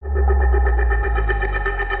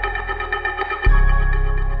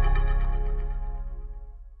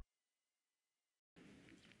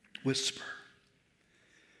whisper.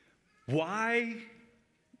 Why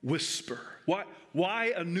whisper?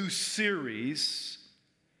 Why a new series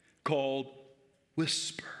called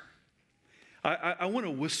Whisper? I want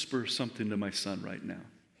to whisper something to my son right now.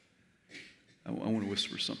 I want to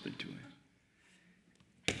whisper something to him.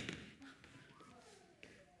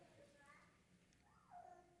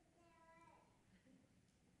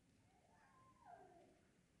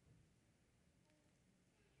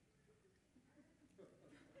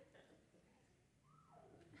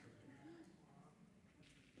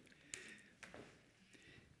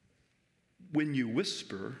 When you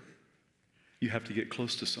whisper, you have to get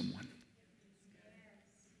close to someone.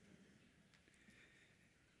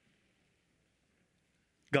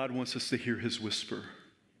 God wants us to hear his whisper.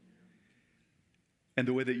 And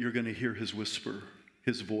the way that you're going to hear his whisper,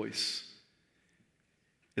 his voice,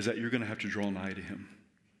 is that you're going to have to draw nigh to him.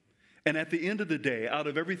 And at the end of the day, out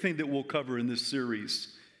of everything that we'll cover in this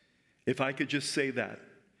series, if I could just say that,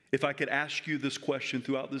 if I could ask you this question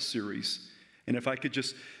throughout this series, and if I could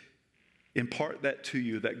just impart that to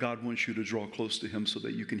you, that God wants you to draw close to him so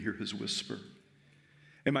that you can hear his whisper.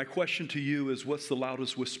 And my question to you is, what's the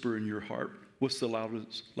loudest whisper in your heart? What's the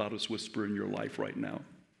loudest whisper in your life right now?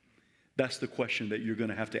 That's the question that you're going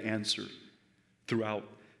to have to answer throughout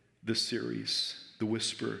this series, the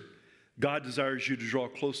whisper. God desires you to draw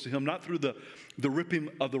close to him, not through the ripping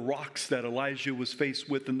of the rocks that Elijah was faced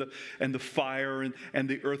with and the fire and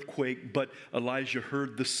the earthquake, but Elijah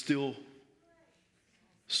heard the still,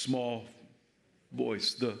 small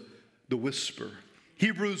voice, the whisper.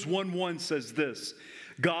 Hebrews 1:1 says this: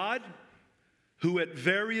 God, who at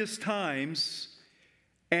various times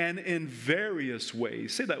and in various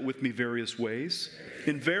ways, say that with me, various ways,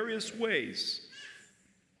 in various ways,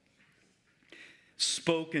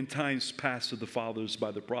 spoke in times past to the fathers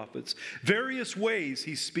by the prophets. Various ways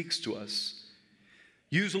he speaks to us.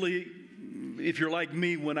 Usually, if you're like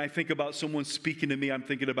me, when I think about someone speaking to me, I'm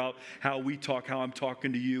thinking about how we talk, how I'm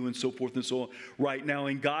talking to you, and so forth and so on right now.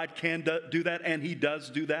 And God can do that, and he does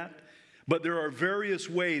do that. But there are various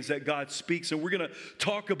ways that God speaks, and we're going to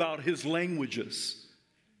talk about his languages.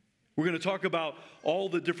 We're going to talk about all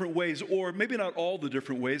the different ways, or maybe not all the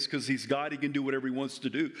different ways, because he's God, he can do whatever he wants to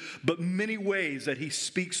do, but many ways that he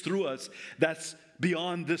speaks through us that's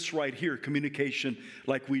beyond this right here, communication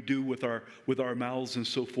like we do with our mouths and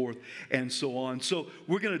so forth and so on. So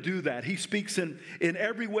we're going to do that. He speaks in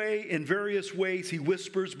every way, in various ways. He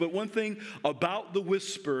whispers, but one thing about the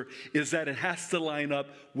whisper is that it has to line up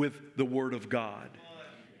with the Word of God.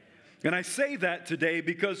 And I say that today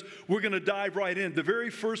because we're going to dive right in. The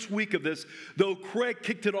very first week of this, though Craig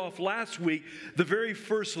kicked it off last week, the very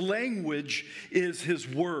first language is his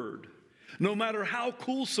word. No matter how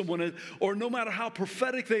cool someone is, or no matter how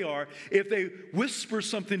prophetic they are, if they whisper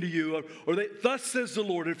something to you, or they, thus says the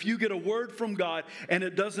Lord, if you get a word from God and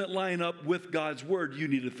it doesn't line up with God's word, you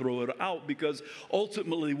need to throw it out, because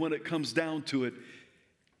ultimately when it comes down to it,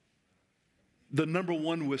 the number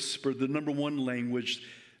one whisper, the number one language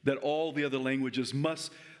that all the other languages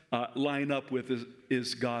must line up with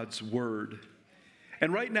is God's word.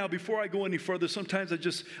 And right now, before I go any further, sometimes I'm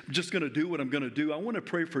just going to do what I'm going to do. I want to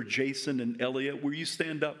pray for Jason and Elliot. Will you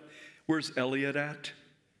stand up? Where's Elliot at?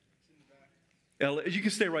 Elliot, you can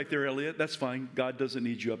stay right there, Elliot. That's fine. God doesn't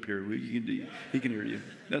need you up here. He can hear you.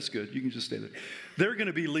 That's good. You can just stay there. They're going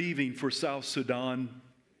to be leaving for South Sudan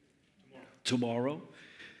tomorrow.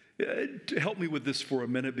 Help me with this for a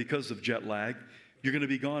minute because of jet lag. You're going to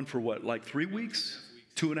be gone for what, like 3 weeks?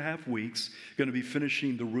 2.5 weeks, going to be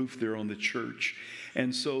finishing the roof there on the church.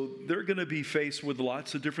 And so they're going to be faced with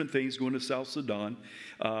lots of different things going to South Sudan,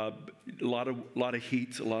 a lot of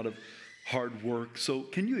heat, a lot of hard work. So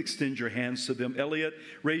can you extend your hands to them? Elliot,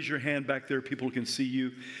 raise your hand back there. People can see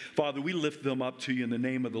you. Father, we lift them up to you in the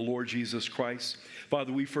name of the Lord Jesus Christ.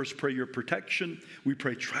 Father, we first pray your protection. We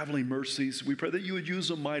pray traveling mercies. We pray that you would use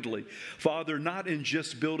them mightily. Father, not in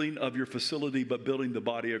just building of your facility, but building the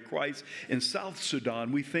body of Christ in South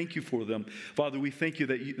Sudan. We thank you for them. Father, we thank you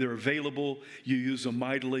that they're available. You use them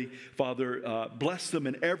mightily. Father, bless them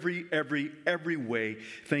in every way.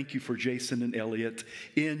 Thank you for Jason and Elliot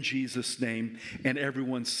in Jesus' name. And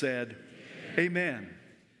everyone said, Amen.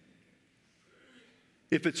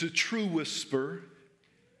 If it's a true whisper,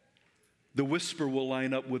 the whisper will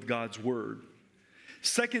line up with God's word.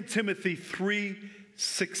 2 Timothy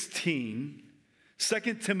 3:16.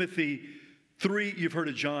 2 Timothy 3, you've heard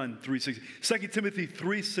of John 3:16. 2 Timothy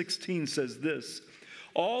 3:16 says this: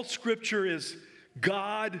 all scripture is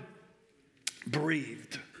God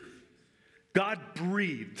breathed. God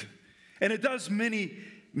breathed. And it does many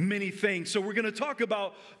many things. So we're going to talk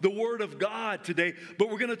about the Word of God today, but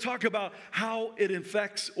we're going to talk about how it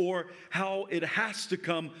infects or how it has to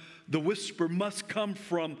come. The whisper must come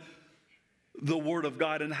from the Word of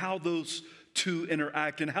God, and how those two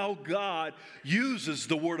interact, and how God uses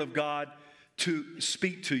the Word of God to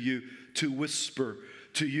speak to you, to whisper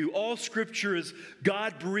to you. All Scripture is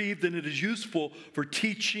God-breathed, and it is useful for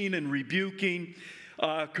teaching and rebuking,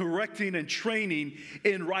 correcting and training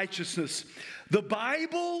in righteousness. The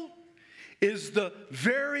Bible is the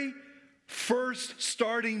very first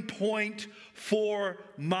starting point for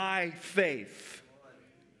my faith.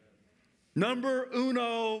 Number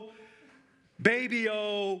uno,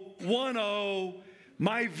 baby-o, 1-0,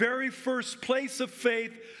 my very first place of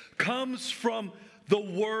faith comes from the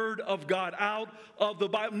Word of God, out of the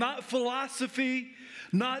Bible. Not philosophy,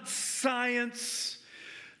 not science,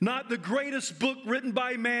 not the greatest book written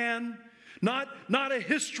by man, not a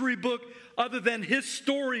history book other than his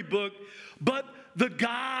storybook, but the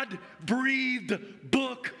God-breathed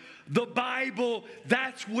book, the Bible.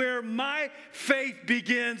 That's where my faith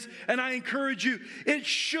begins, and I encourage you, it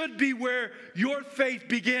should be where your faith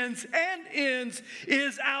begins and ends,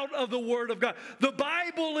 is out of the Word of God. The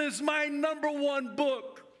Bible is my number one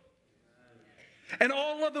book, and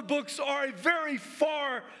all other books are a very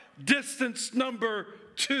far distance number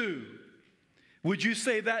two. Would you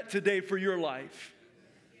say that today for your life?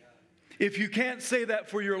 If you can't say that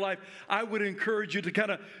for your life, I would encourage you to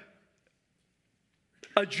kind of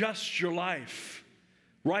adjust your life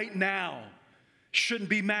right now. Shouldn't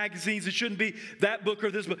be magazines. It shouldn't be that book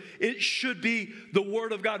or this book. It should be the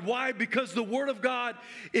Word of God. Why? Because the Word of God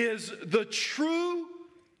is the true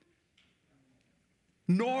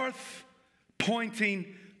north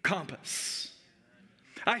pointing compass.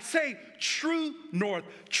 I say true north,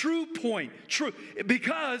 true point, true,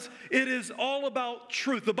 because it is all about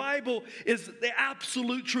truth. The Bible is the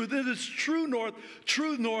absolute truth. It is true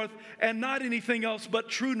north, and not anything else but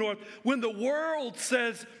true north. When the world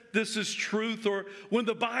says this is truth, or when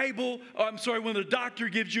the when the doctor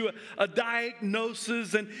gives you a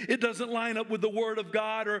diagnosis and it doesn't line up with the Word of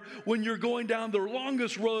God, or when you're going down the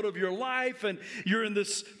longest road of your life and you're in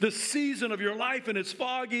this season of your life and it's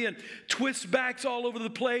foggy and twists backs all over the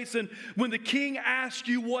place, and when the king asks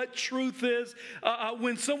you what truth is,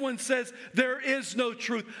 when someone says there is no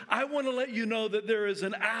truth, I want to let you know that there is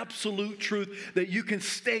an absolute truth that you can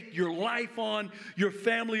stake your life on, your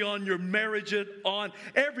family on, your marriage on,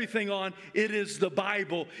 everything on. It is the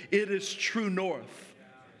Bible. It is true north.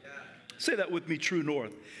 Say that with me, true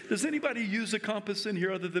north. Does anybody use a compass in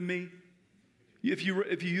here other than me? If you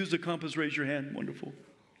use a compass, raise your hand. Wonderful.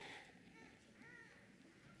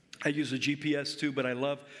 I use a GPS too, but I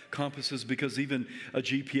love compasses because even a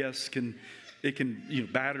GPS can,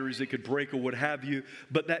 batteries, it could break or what have you.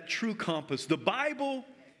 But that true compass, the Bible,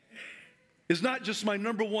 is not just my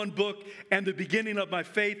number one book and the beginning of my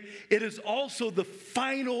faith. It is also the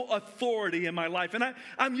final authority in my life. And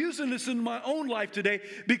I'm using this in my own life today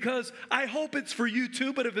because I hope it's for you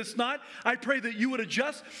too. But if it's not, I pray that you would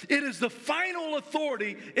adjust. It is the final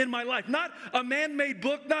authority in my life. Not a man-made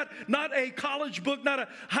book, not a college book, not a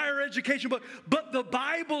higher education book. But the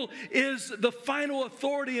Bible is the final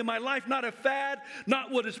authority in my life. Not a fad,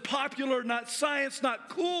 not what is popular, not science, not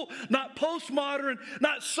cool, not postmodern,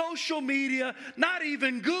 not social media, not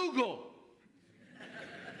even Google.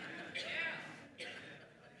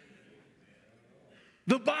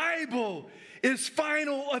 The Bible is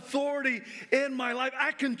final authority in my life.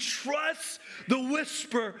 I can trust the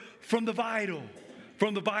whisper from the Bible.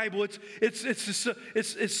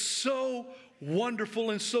 It's so wonderful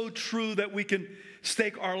and so true that we can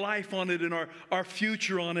stake our life on it and our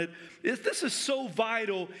future on it. This is so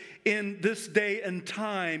vital in this day and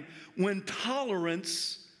time when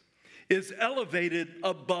tolerance is elevated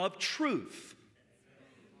above truth.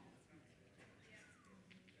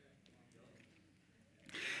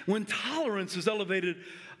 When tolerance is elevated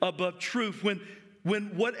above truth, when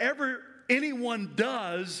whatever anyone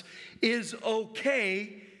does is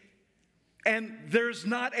okay and there's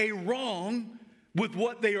not a wrong with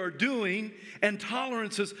what they are doing, and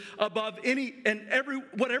tolerance is above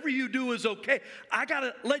whatever you do is okay. I got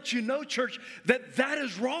to let you know, church, that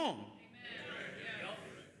is wrong.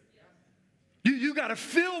 You got to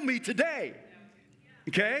feel me today,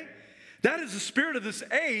 okay? That is the spirit of this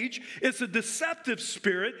age. It's a deceptive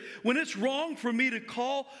spirit. When it's wrong for me to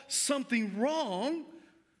call something wrong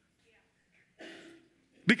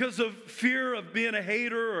because of fear of being a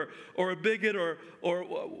hater or a bigot or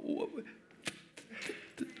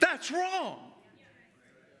that's wrong.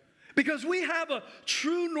 Because we have a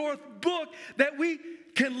true north book that we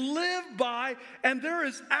can live by, and there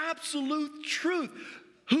is absolute truth.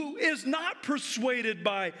 who is not persuaded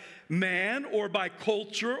by man or by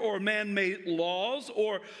culture or man-made laws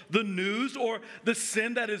or the news or the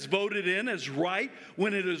sin that is voted in as right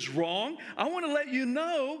when it is wrong. I want to let you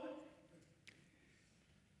know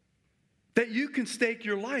that you can stake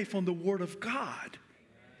your life on the Word of God.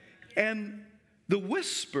 And the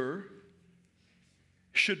whisper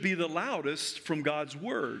should be the loudest from God's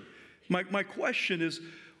Word. My question is,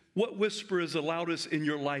 what whisper is the loudest in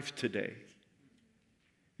your life today?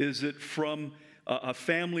 Is it from a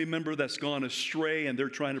family member that's gone astray and they're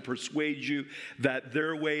trying to persuade you that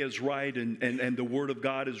their way is right and the Word of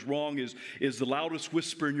God is wrong? Is the loudest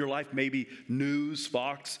whisper in your life maybe news,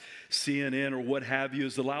 Fox, CNN, or what have you?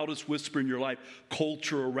 Is the loudest whisper in your life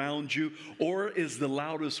culture around you? Or is the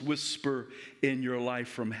loudest whisper in your life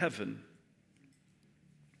from heaven?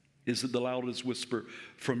 Is it the loudest whisper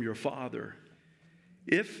from your Father?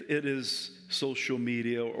 If it is social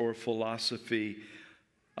media or philosophy,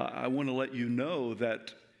 I want to let you know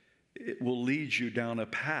that it will lead you down a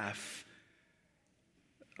path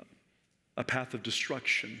of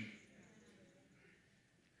destruction.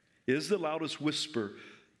 Is the loudest whisper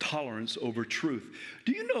tolerance over truth?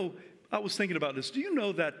 Do you know, I was thinking about this, do you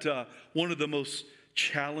know that one of the most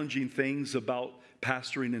challenging things about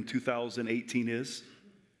pastoring in 2018 is?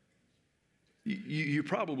 You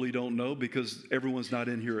probably don't know because everyone's not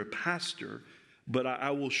in here a pastor, but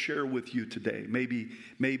I will share with you today. Maybe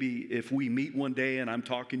if we meet one day and I'm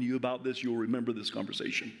talking to you about this, you'll remember this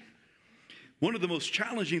conversation. One of the most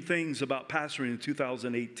challenging things about pastoring in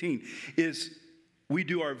 2018 is we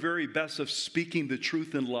do our very best of speaking the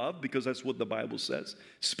truth in love, because that's what the Bible says.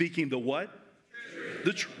 Speaking the what?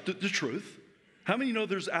 The truth. How many know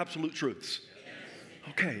there's absolute truths?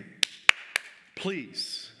 Okay,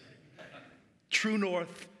 please. True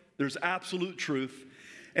north, there's absolute truth.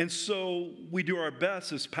 And so we do our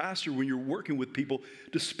best as pastor when you're working with people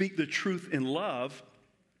to speak the truth in love.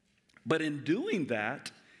 But in doing that,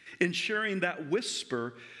 in sharing that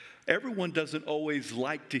whisper, everyone doesn't always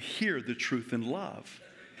like to hear the truth in love.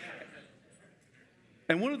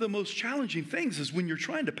 And one of the most challenging things is when you're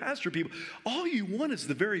trying to pastor people, all you want is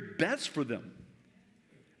the very best for them.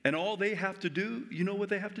 And all they have to do, you know what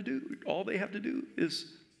they have to do? All they have to do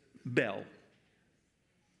is bail.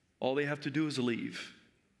 All they have to do is leave.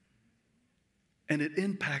 And it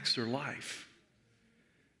impacts their life.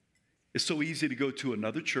 It's so easy to go to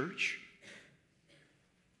another church,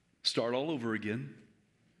 start all over again,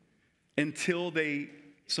 until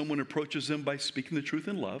someone approaches them by speaking the truth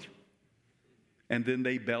in love, and then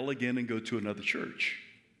they bail again and go to another church.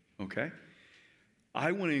 Okay?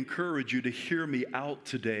 I want to encourage you to hear me out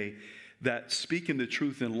today that speaking the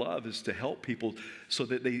truth in love is to help people so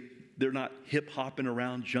that they're not hip-hopping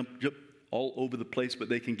around, jump all over the place, but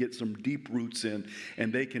they can get some deep roots in,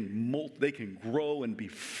 and they can grow and be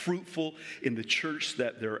fruitful in the church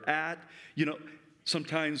that they're at. You know,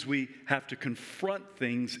 sometimes we have to confront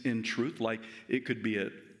things in truth, like it could be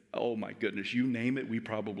oh my goodness, you name it, we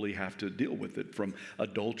probably have to deal with it, from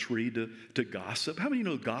adultery to gossip. How many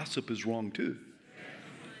know gossip is wrong too?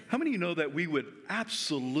 How many of you know that we would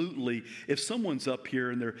absolutely, if someone's up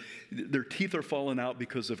here and their teeth are falling out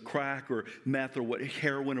because of crack or meth or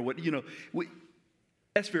heroin or what,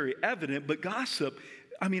 that's very evident. But gossip,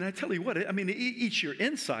 I tell you what, it eats your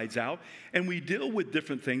insides out. And we deal with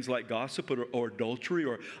different things like gossip or adultery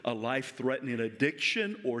or a life-threatening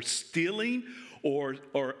addiction or stealing or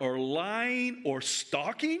lying or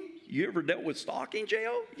stalking. You ever dealt with stalking,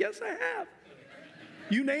 J.O.? Yes, I have.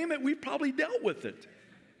 You name it, we've probably dealt with it.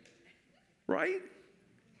 Right?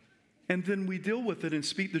 And then we deal with it and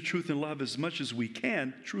speak the truth in love as much as we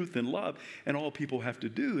can, truth in love. And all people have to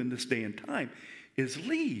do in this day and time is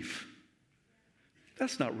leave.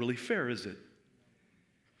 That's not really fair, is it?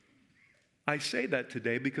 I say that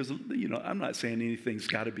today because, I'm not saying anything's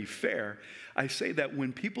got to be fair. I say that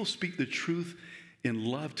when people speak the truth in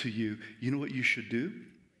love to you, you know what you should do?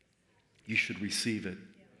 You should receive it.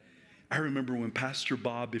 I remember when Pastor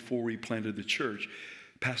Bob, before we planted the church,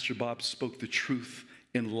 Pastor Bob spoke the truth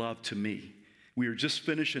in love to me. We were just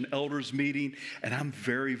finished an elders meeting, and I'm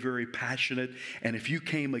very, very passionate. And if you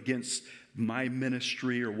came against my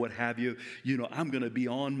ministry or what have you, I'm going to be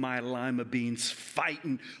on my lima beans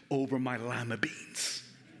fighting over my lima beans.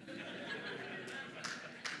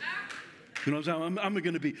 You know what I'm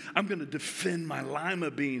saying? I'm going to defend my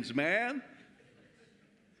lima beans, man.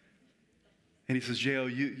 And he says, J.O.,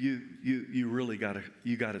 you really got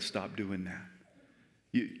to stop doing that.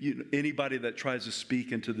 Anybody that tries to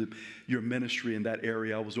speak into your ministry in that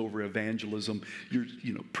area, I was over evangelism, you're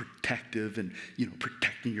protective and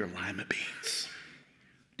protecting your lima beans.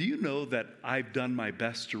 Do you know that I've done my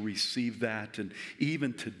best to receive that? And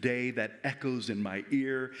even today, that echoes in my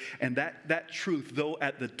ear. And that truth, though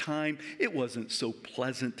at the time it wasn't so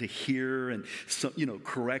pleasant to hear, and some,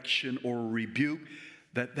 correction or rebuke,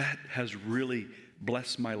 that has really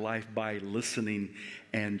blessed my life by listening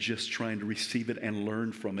and just trying to receive it and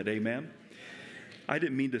learn from it. Amen? I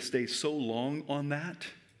didn't mean to stay so long on that.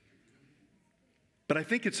 But I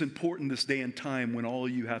think it's important this day and time when all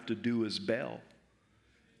you have to do is bail,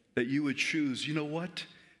 that you would choose, you know what?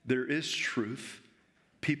 There is truth.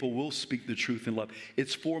 People will speak the truth in love.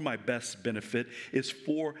 It's for my best benefit. It's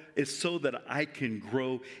so that I can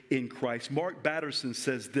grow in Christ. Mark Batterson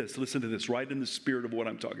says this, listen to this, right in the spirit of what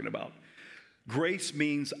I'm talking about. Grace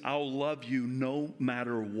means I'll love you no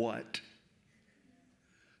matter what.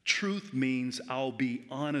 Truth means I'll be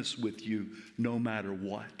honest with you no matter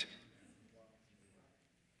what.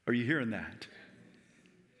 Are you hearing that?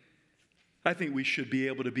 I think we should be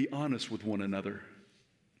able to be honest with one another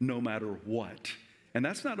no matter what. And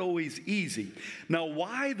that's not always easy. Now,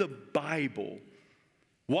 why the Bible?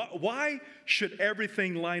 Why should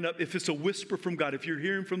everything line up if it's a whisper from God? If you're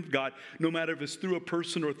hearing from God, no matter if it's through a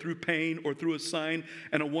person or through pain or through a sign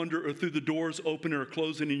and a wonder or through the doors opening or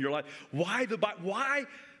closing in your life, why the Bible? Why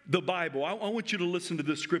the Bible? I want you to listen to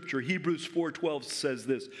this scripture. Hebrews 4:12 says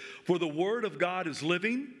this, "For the word of God is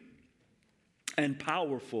living and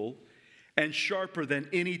powerful and sharper than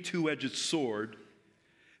any two-edged sword,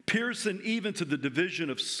 piercing even to the division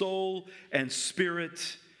of soul and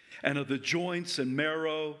spirit and of the joints and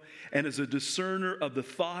marrow, and is a discerner of the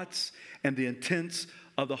thoughts and the intents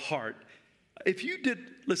of the heart." If you did,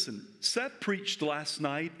 listen, Seth preached last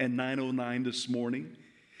night at 9:09 this morning,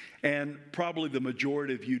 and probably the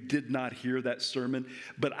majority of you did not hear that sermon,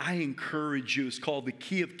 but I encourage you, it's called The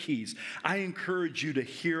Key of Keys. I encourage you to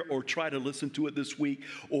hear or try to listen to it this week,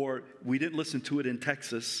 or we didn't listen to it in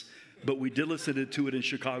Texas, but we did listen to it in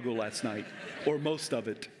Chicago last night, or most of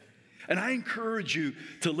it. And I encourage you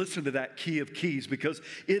to listen to that Key of Keys because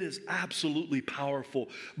it is absolutely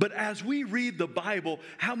powerful. But as we read the Bible,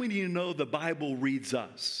 how many of you know the Bible reads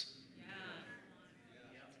us?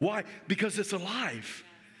 Why? Because it's alive.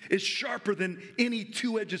 It's sharper than any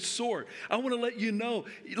two-edged sword. I want to let you know,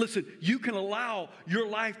 listen, you can allow your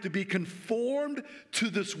life to be conformed to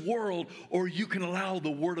this world, or you can allow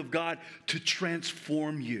the Word of God to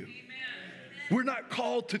transform you. Amen. We're not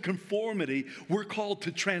called to conformity. We're called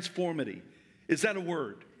to transformity. Is that a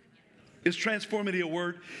word? Is transformity a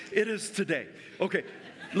word? It is today. Okay,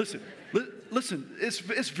 listen,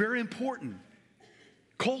 it's very important.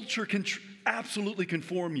 Culture can absolutely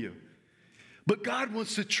conform you. But God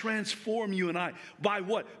wants to transform you and I. By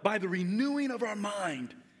what? By the renewing of our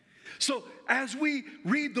mind. So as we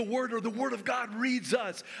read the Word, or the Word of God reads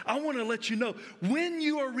us, I want to let you know, when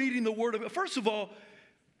you are reading the Word of God, first of all,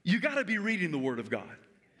 you got to be reading the Word of God.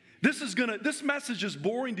 This message is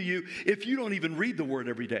boring to you if you don't even read the Word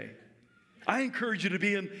every day. I encourage you to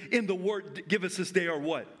be in the Word. Give us this day our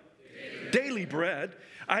what? Daily bread.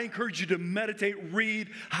 I encourage you to meditate, read,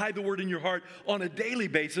 hide the Word in your heart on a daily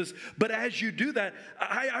basis. But as you do that,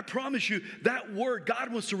 I promise you that Word,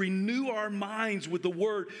 God wants to renew our minds with the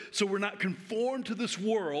Word so we're not conformed to this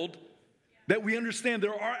world, that we understand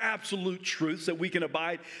there are absolute truths that we can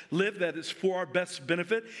abide, live, that is for our best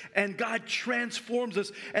benefit, and God transforms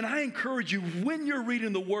us. And I encourage you, when you're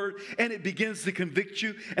reading the Word and it begins to convict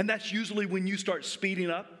you, and that's usually when you start speeding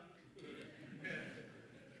up,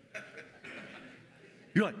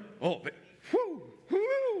 you're like, oh, whoo,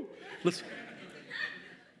 whoo. Listen,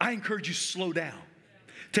 I encourage you, slow down.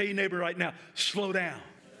 Tell your neighbor right now, slow down.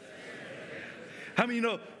 How many of you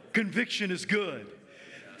know conviction is good?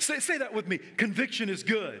 Say that with me. Conviction is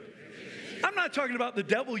good. I'm not talking about the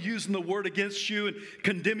devil using the word against you and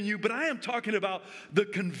condemning you, but I am talking about the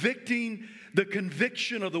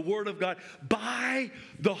conviction of the Word of God by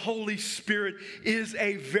the Holy Spirit is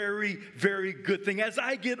a very, very good thing. As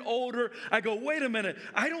I get older, I go, wait a minute,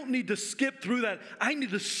 I don't need to skip through that. I need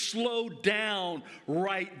to slow down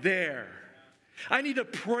right there. I need to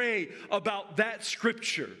pray about that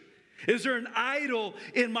scripture. Is there an idol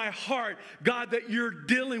in my heart, God, that you're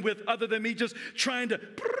dealing with other than me just trying to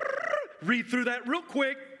read through that real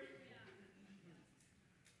quick?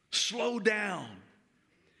 Slow down.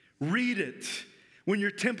 Read it. When you're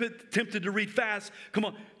tempted to read fast, come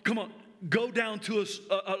on, go down to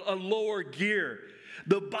a lower gear.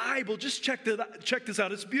 The Bible, just check this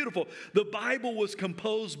out. It's beautiful. The Bible was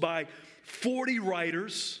composed by 40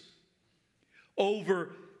 writers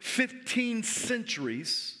over 15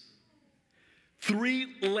 centuries, 3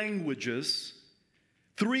 languages,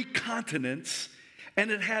 3 continents, And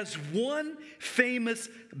it has one famous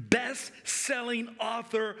best-selling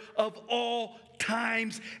author of all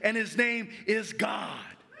times, and his name is God.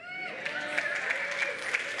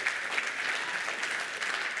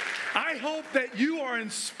 I hope that you are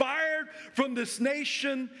inspired from this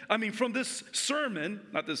from this sermon,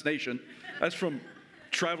 not this nation, that's from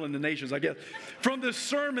traveling the nations, I guess, from this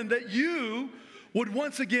sermon, that you would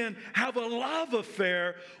once again have a love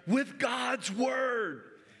affair with God's Word.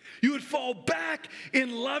 You would fall back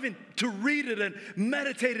in loving to read it and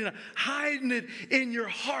meditate and hiding it in your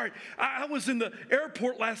heart. I was in the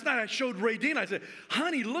airport last night. I showed Ray Dean. I said,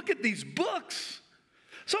 honey, look at these books.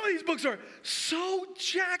 Some of these books are so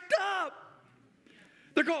jacked up.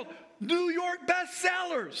 They're called New York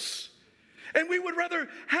bestsellers. And we would rather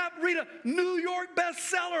read a New York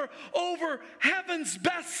bestseller over heaven's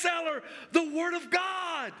bestseller, the Word of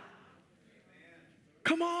God.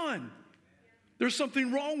 Come on. There's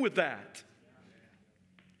something wrong with that.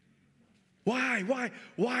 Why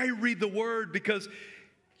read the Word? Because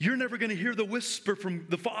you're never going to hear the whisper from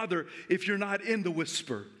the Father if you're not in the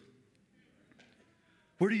whisper.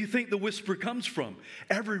 Where do you think the whisper comes from?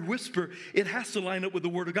 Every whisper, it has to line up with the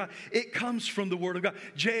Word of God. It comes from the Word of God.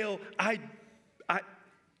 J.O.,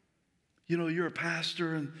 you're a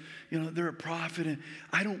pastor and, they're a prophet, and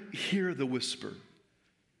I don't hear the whisper.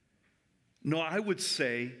 No, I would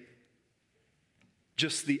say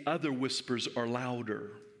just the other whispers are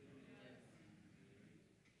louder.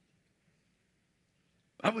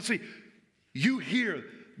 I would say you hear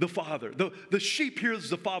the Father. The sheep hears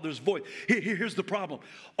the Father's voice. Here's the problem.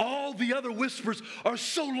 All the other whispers are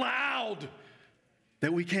so loud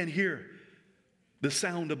that we can't hear the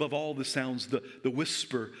sound above all the sounds, the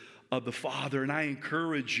whisper of the Father. And I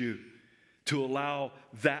encourage you to allow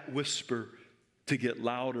that whisper to get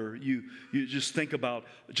louder. You just think about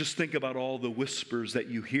all the whispers that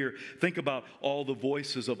you hear. Think about all the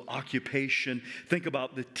voices of occupation. Think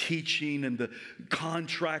about the teaching and the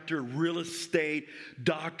contractor, real estate,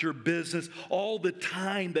 doctor, business, all the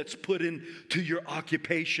time that's put into your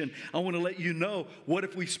occupation. I want to let you know, what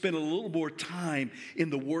if we spend a little more time in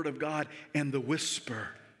the Word of God and the whisper,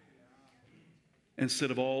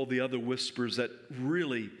 instead of all the other whispers that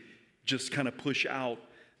really just kind of push out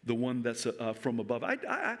the one that's from above.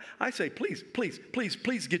 I say, please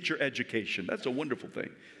get your education. That's a wonderful thing.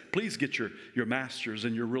 Please get your master's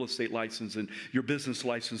and your real estate license and your business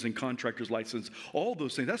license and contractor's license. All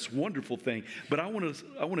those things. That's a wonderful thing. But I want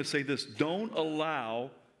to say this. Don't allow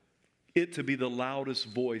it to be the loudest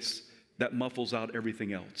voice that muffles out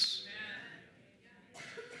everything else.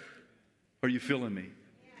 Are you feeling me?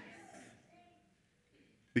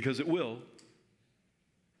 Because it will.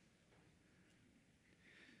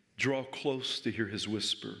 Draw close to hear His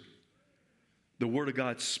whisper. The Word of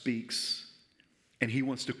God speaks, and He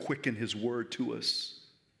wants to quicken His Word to us.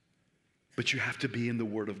 But you have to be in the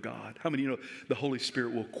Word of God. How many of you know the Holy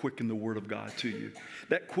Spirit will quicken the Word of God to you?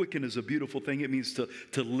 That quicken is a beautiful thing. It means to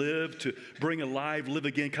live, to bring alive, live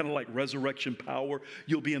again, kind of like resurrection power.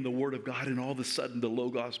 You'll be in the Word of God, and all of a sudden the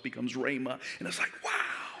Logos becomes Rhema, and it's like, wow.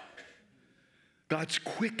 God's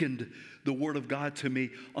quickened the Word of God to me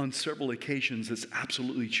on several occasions. It's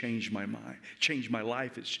absolutely changed my mind, changed my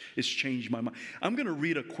life. It's changed my mind. I'm going to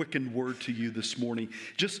read a quickened word to you this morning.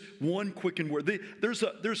 Just one quickened word.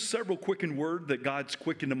 There's several quickened words that God's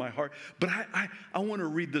quickened in my heart, but I want to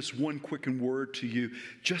read this one quickened word to you.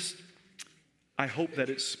 I hope that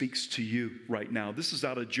it speaks to you right now. This is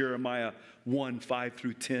out of Jeremiah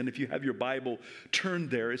 1:5-10. If you have your Bible, turn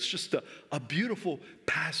there. It's just a beautiful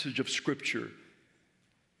passage of Scripture.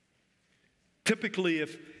 Typically,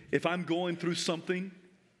 if I'm going through something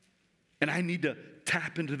and I need to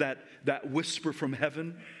tap into that whisper from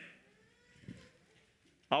heaven,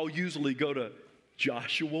 I'll usually go to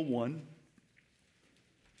Joshua 1,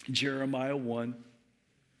 Jeremiah 1,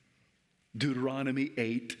 Deuteronomy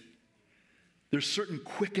 8. There's certain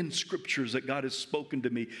quickened scriptures that God has spoken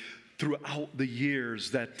to me throughout the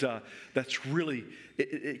years that's really,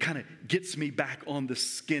 it kind of gets me back on the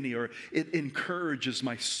skinny, or it encourages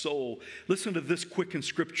my soul. Listen to this quickened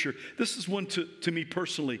scripture. This is one to me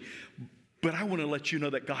personally, but I want to let you know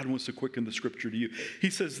that God wants to quicken the scripture to you. He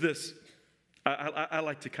says this, I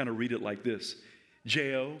like to kind of read it like this.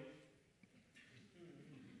 J.O.,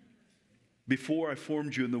 before I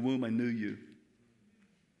formed you in the womb, I knew you.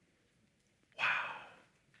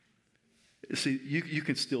 See, you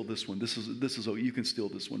can steal this one. You can steal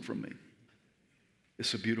this one from me.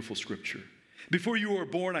 It's a beautiful scripture. Before you were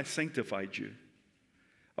born, I sanctified you.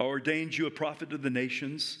 I ordained you a prophet to the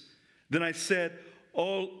nations. Then I said,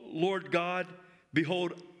 oh, Lord God,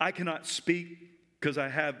 behold, I cannot speak because I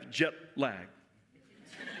have jet lag.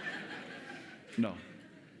 No.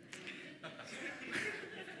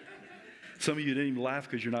 Some of you didn't even laugh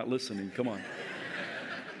because you're not listening. Come on.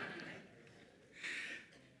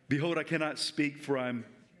 Behold, I cannot speak, for I'm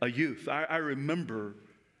a youth. I remember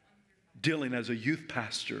dealing as a youth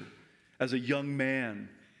pastor, as a young man,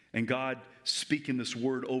 and God speaking this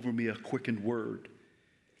word over me, a quickened word.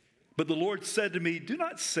 But the Lord said to me, do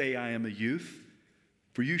not say I am a youth,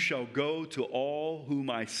 for you shall go to all whom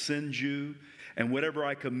I send you, and whatever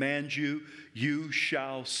I command you, you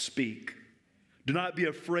shall speak. Do not be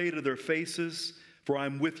afraid of their faces, for I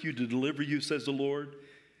am with you to deliver you, says the Lord.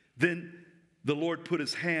 Then the Lord put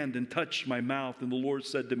his hand and touched my mouth, and the Lord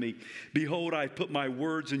said to me, behold, I put my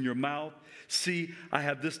words in your mouth. See, I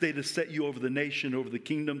have this day to set you over the nation, over the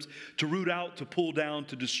kingdoms, to root out, to pull down,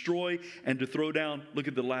 to destroy, and to throw down. Look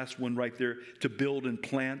at the last one right there, to build and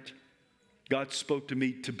plant. God spoke to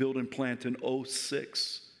me to build and plant in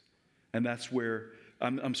 06, and that's where,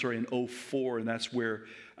 in 04, and that's where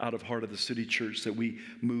out of Heart of the City Church that we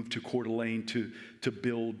moved to Coeur d'Alene to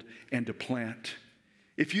build and to plant.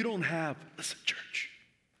 If you don't have, listen, church,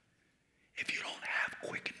 if you don't have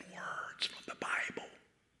quickened words from the Bible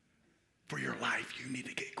for your life, you need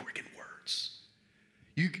to get quickened words.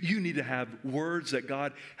 You need to have words that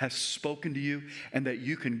God has spoken to you and that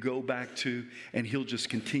you can go back to, and he'll just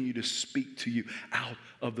continue to speak to you out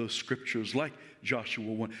of those scriptures, like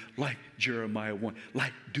Joshua 1, like Jeremiah 1,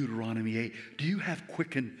 like Deuteronomy 8. Do you have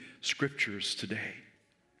quickened scriptures today?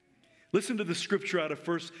 Listen to the scripture out of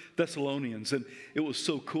 1 Thessalonians, and it was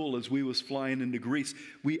so cool. As we was flying into Greece,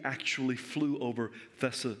 we actually flew over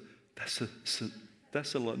Thessalonica.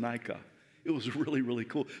 It was really, really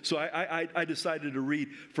cool. So I decided to read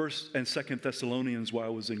 1 and 2 Thessalonians while I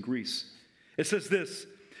was in Greece. It says this,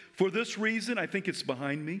 for this reason, I think it's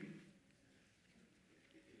behind me,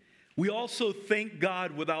 we also thank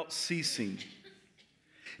God without ceasing.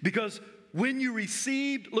 Because when you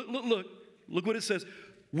received, look what it says.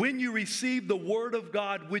 When you received the word of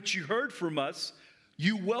God, which you heard from us,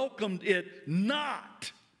 you welcomed it not.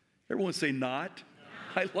 Everyone say not.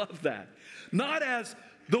 I love that. Not as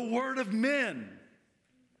the word of men.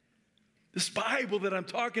 This Bible that I'm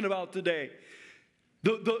talking about today.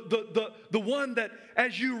 The one that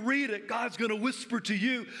as you read it, God's going to whisper to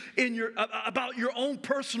you about your own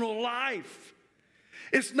personal life.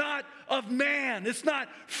 It's not of man. It's not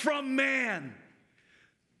from man.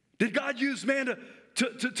 Did God use man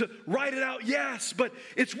to write it out? Yes, but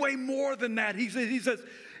it's way more than that. He says,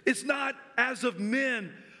 it's not as of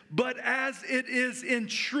men, but as it is in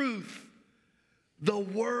truth, the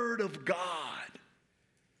word of God,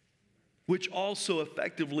 which also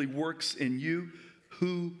effectively works in you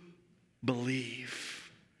who believe.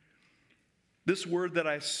 This word that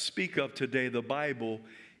I speak of today, the Bible,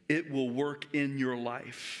 it will work in your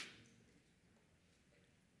life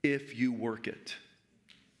if you work it.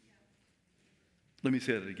 Let me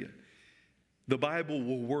say that again. The Bible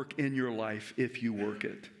will work in your life if you work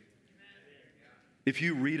it. If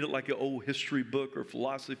you read it like an old history book or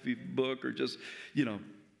philosophy book or just,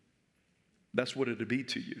 that's what it'll be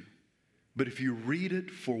to you. But if you read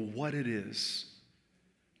it for what it is,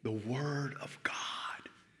 the Word of God,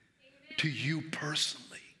 to you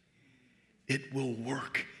personally, it will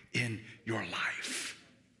work in your life.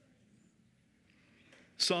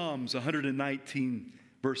 Psalms 119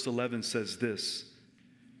 verse 11 says this,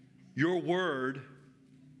 your word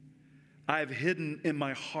I've hidden in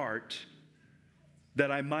my heart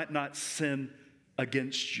that I might not sin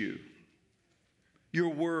against you. Your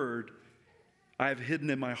word I've hidden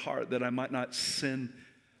in my heart that I might not sin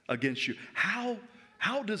against you. How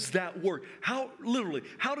does that work? How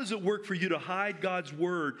does it work for you to hide God's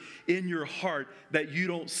word in your heart that you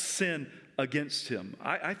don't sin against him?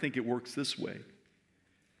 I think it works this way.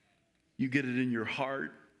 You get it in your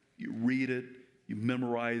heart, you read it, you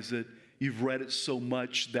memorize it. You've read it so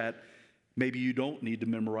much that maybe you don't need to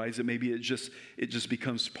memorize it. Maybe it just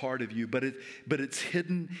becomes part of you. But it's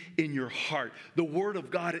hidden in your heart. The Word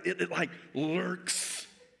of God, it like lurks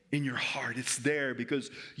in your heart. It's there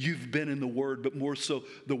because you've been in the Word, but more so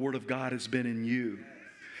the Word of God has been in you.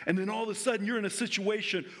 And then all of a sudden you're in a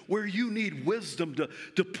situation where you need wisdom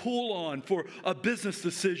to pull on for a business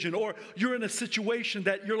decision, or you're in a situation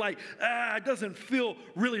that you're like, it doesn't feel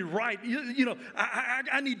really right.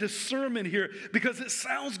 I need discernment here because it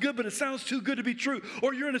sounds good, but it sounds too good to be true.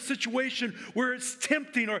 Or you're in a situation where it's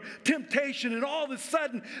tempting or temptation, and all of a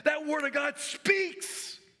sudden that word of God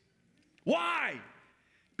speaks. Why?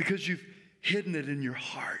 Because you've hidden it in your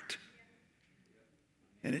heart.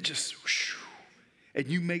 And it just, and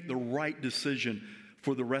you make the right decision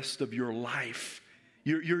for the rest of your life.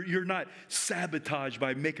 You're not sabotaged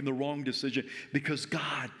by making the wrong decision because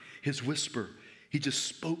God, his whisper, he just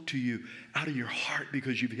spoke to you out of your heart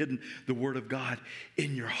because you've hidden the word of God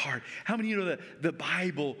in your heart. How many of you know that the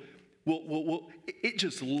Bible it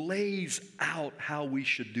just lays out how we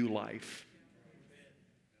should do life?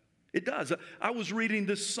 It does. I was reading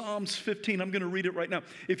this Psalms 15. I'm going to read it right now.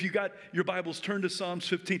 If you got your Bibles, turn to Psalms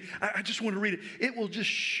 15. I just want to read it. It will just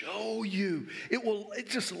show you. It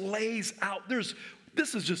just lays out.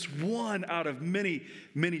 This is just one out of many,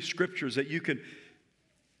 many scriptures that you can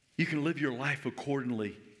live your life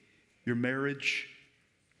accordingly. Your marriage,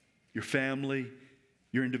 your family,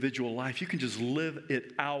 your individual life. You can just live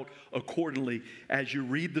it out accordingly as you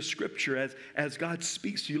read the scripture, as God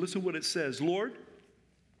speaks to you. Listen to what it says. Lord,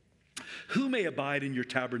 who may abide in your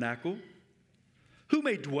tabernacle? Who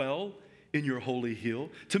may dwell in your holy hill?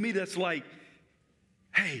 To me, that's like,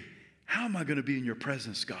 hey, how am I going to be in your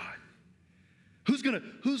presence, God? Who's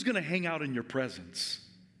going to hang out in your presence?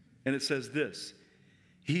 And it says this,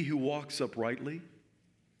 he who walks uprightly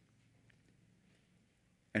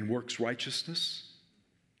and works righteousness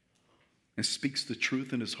and speaks the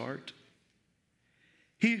truth in his heart.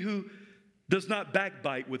 He who does not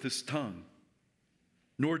backbite with his tongue,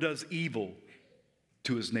 nor does evil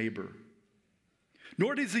to his neighbor,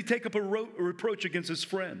 nor does he take up a reproach against his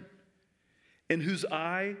friend, in whose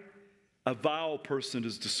eye a vile person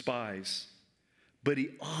is despised, but he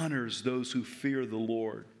honors those who fear the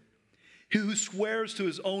Lord. He who swears to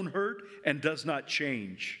his own hurt and does not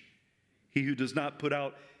change. He who does not put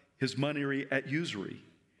out his money at usury,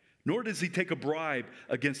 nor does he take a bribe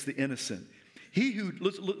against the innocent. He who,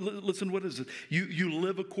 listen, what is it? You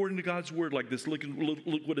live according to God's word like this. Look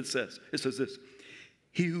what it says. It says this.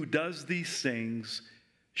 He who does these things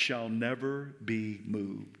shall never be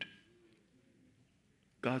moved.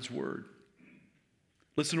 God's word.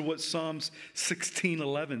 Listen to what Psalms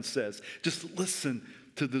 16:11 says. Just listen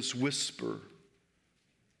to this whisper.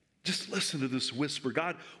 Just listen to this whisper.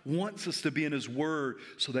 God wants us to be in his word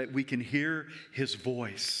so that we can hear his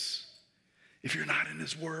voice. If you're not in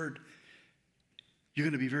his word, you're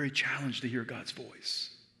going to be very challenged to hear God's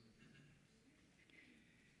voice.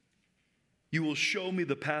 You will show me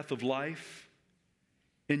the path of life.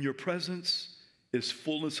 In your presence is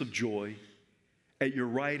fullness of joy. At your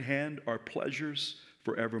right hand are pleasures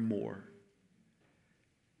forevermore.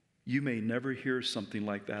 You may never hear something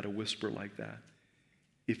like that, a whisper like that,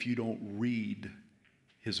 if you don't read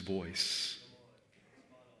his voice.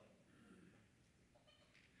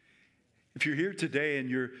 If you're here today and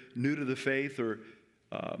you're new to the faith, or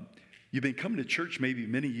you've been coming to church maybe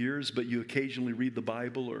many years, but you occasionally read the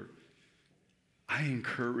Bible, or I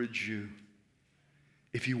encourage you,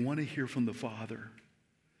 if you want to hear from the Father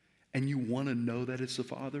and you want to know that it's the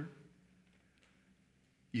Father,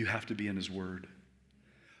 you have to be in his word.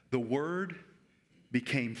 The word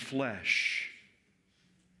became flesh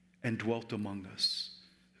and dwelt among us.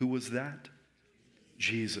 Who was that?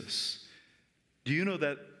 Jesus. Do you know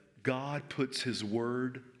that God puts his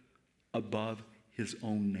word above his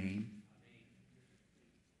own name?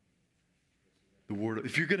 The word.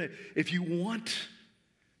 If you want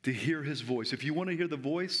to hear his voice, if you want to hear the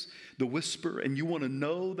voice, the whisper, and you want to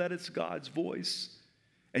know that it's God's voice,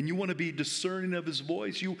 and you want to be discerning of his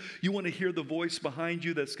voice, you want to hear the voice behind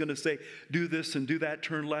you that's going to say, do this and do that,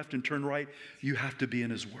 turn left and turn right, you have to be in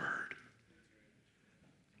his word.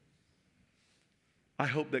 I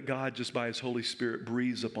hope that God, just by his Holy Spirit,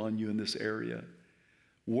 breathes upon you in this area.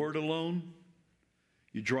 Word alone,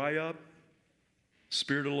 you dry up.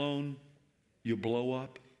 Spirit alone, you blow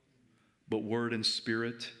up. But word and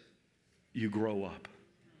spirit, you grow up.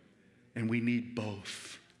 And we need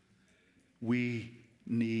both. We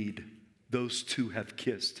need, those two have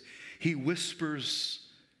kissed. He whispers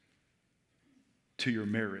to your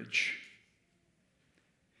marriage.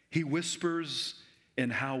 He whispers in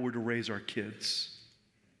how we're to raise our kids.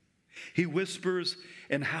 He whispers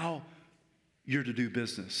in how you're to do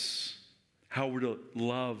business, how we're to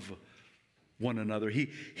love one another.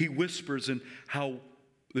 He whispers in how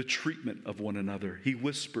the treatment of one another. He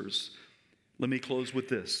whispers. Let me close with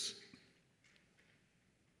this.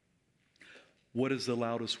 What is the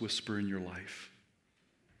loudest whisper in your life?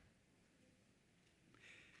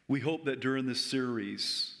 We hope that during this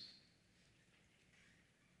series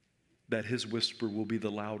that his whisper will be the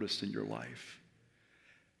loudest in your life.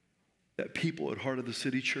 That people at Heart of the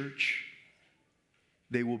City Church,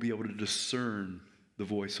 they will be able to discern the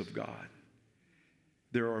voice of God.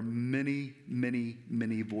 There are many, many,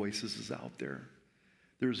 many voices out there.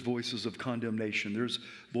 There's voices of condemnation. There's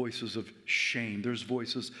voices of shame. There's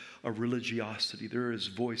voices of religiosity. There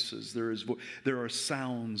are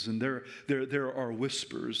sounds, and there are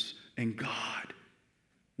whispers. And God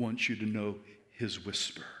wants you to know his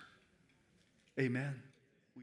whisper. Amen.